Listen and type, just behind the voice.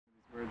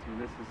to.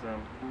 This is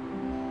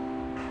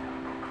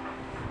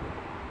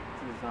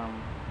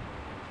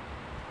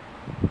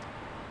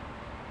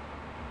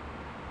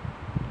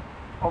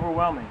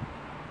overwhelming.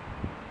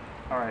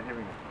 All right, here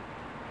we go.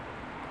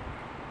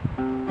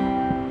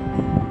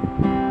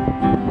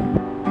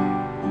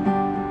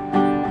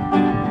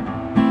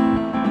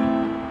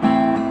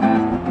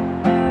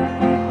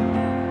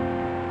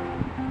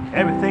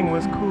 Everything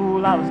was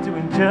cool, I was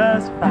doing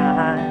just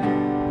fine.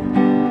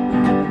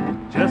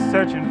 Just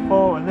searching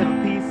for a little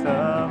peace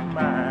of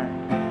mind.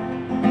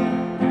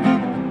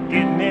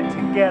 Getting it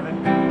together,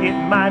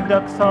 getting my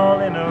ducks all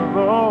in a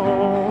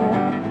row.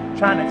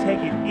 Trying to take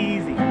it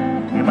easy,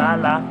 yeah, my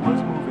life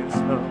was moving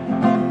slow.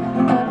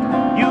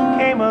 You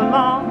came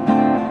along,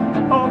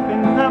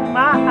 opened up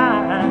my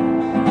eyes.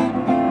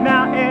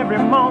 Now every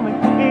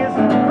moment is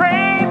a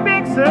great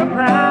big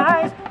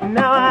surprise.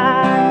 Now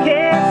I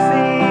can't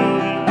see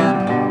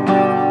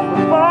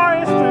the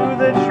forest through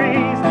the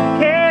trees,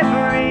 can't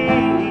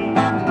breathe.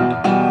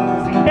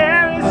 The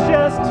air is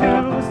just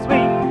too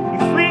sweet. You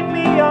sweep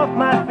me off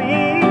my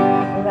feet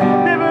like a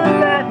river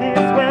that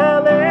is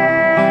welling.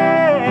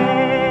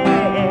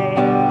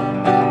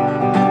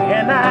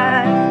 And I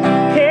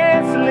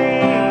can't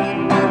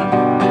sleep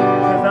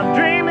 'cause I'm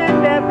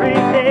dreaming every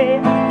day.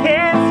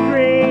 Can't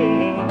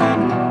scream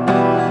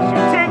 'cause you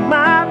take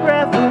my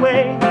breath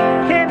away.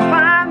 Can't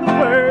find the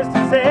words to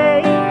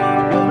say.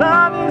 Your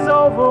love is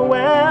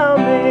overwhelming.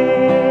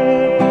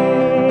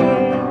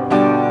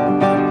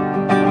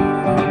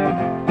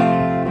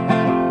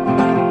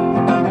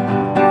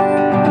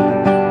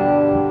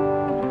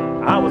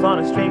 I was on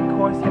a straight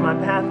course, yeah, my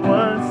path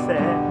was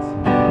set.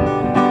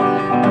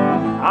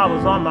 I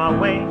was on my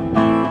way,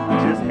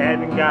 just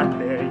hadn't got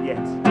there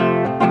yet.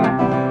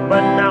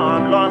 But now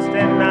I'm lost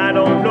and I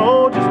don't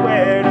know just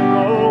where to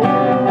go.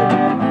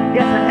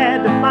 Guess I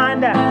had to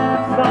find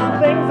out some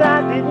things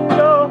I didn't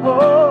know.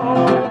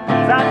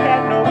 'Cause I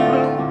had no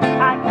clue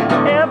I could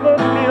ever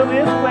feel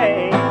this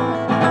way.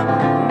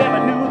 Never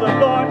knew the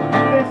Lord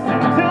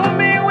listened to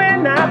me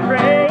when I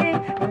prayed.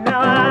 And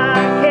now I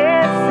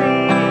can't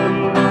see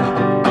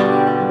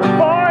the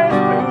forest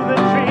through the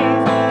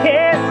trees,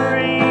 can't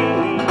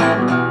breathe.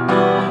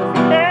 'Cause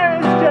the air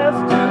is just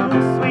too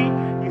sweet.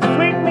 You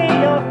sweep me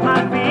off my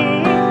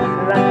feet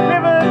like a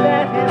river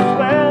that is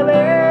swelling.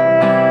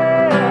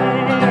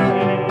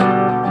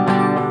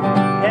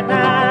 And I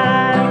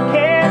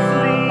can't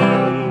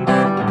sleep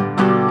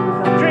 'cause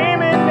I'm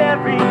dreaming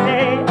every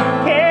day.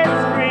 Can't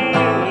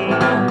scream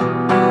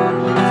 'cause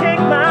you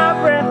take my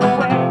breath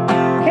away.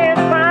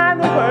 Can't find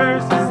the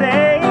words to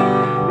say.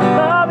 Your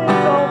love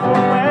is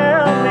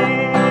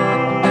overwhelming.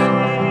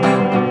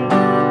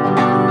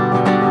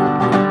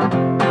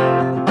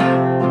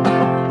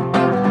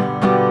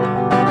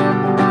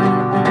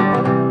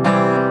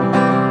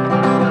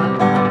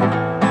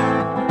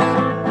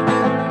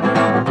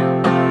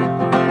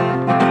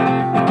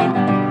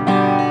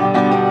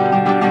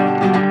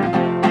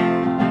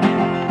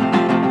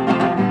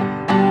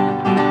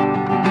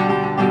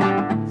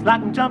 It's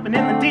like I'm jumping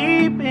in the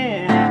deep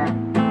end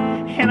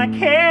and I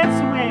can't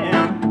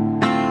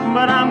swim,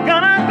 but I'm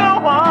gonna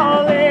go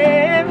all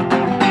in.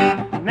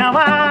 Now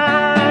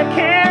I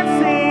can't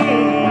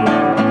see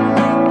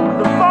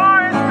the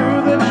forest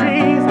through the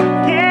trees,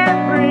 can't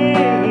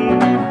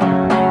breathe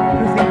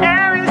 'cause the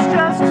air is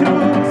just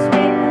too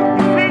sweet.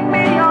 You sweep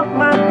me off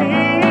my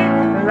feet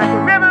like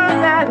a river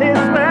that is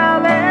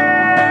swelling.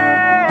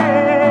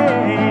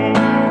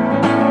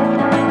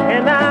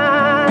 And I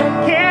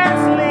can't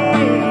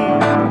sleep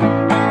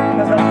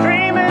 'cause I'm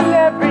dreaming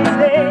every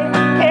day.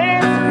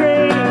 Can't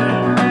scream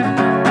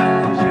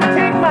 'cause you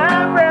take my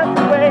breath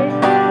away.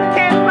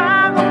 Can't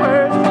find the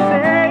words to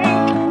say.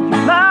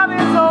 Your love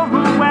is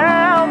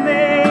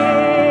overwhelming.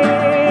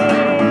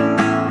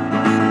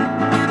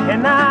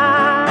 And I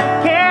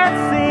can't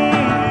see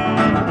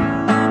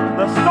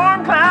the storm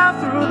clouds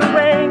through the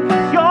rain.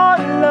 'Cause your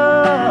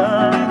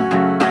love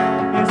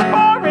is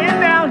pouring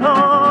down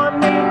on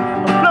me.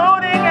 I'm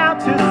floating out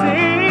to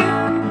sea.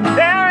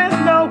 There is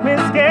no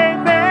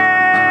escaping.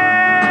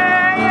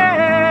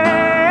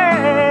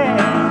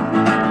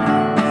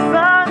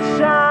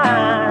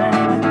 Sunshine,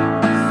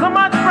 so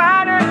much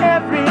brighter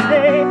every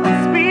day.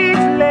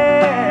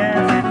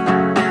 Speechless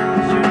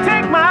 'cause you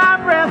take my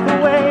breath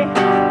away.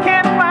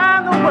 Can't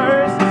find the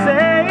words to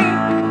say.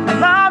 Your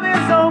love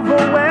is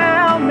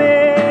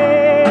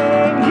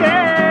overwhelming.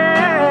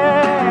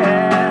 Yeah.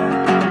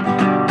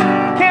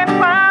 Can't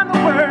find the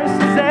words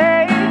to say.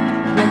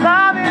 Your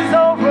love is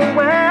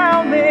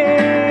overwhelming.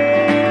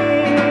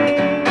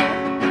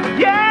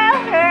 Yeah.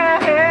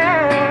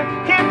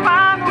 Can't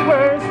find the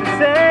words to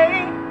say.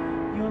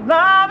 Your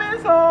love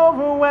is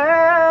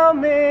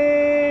overwhelming.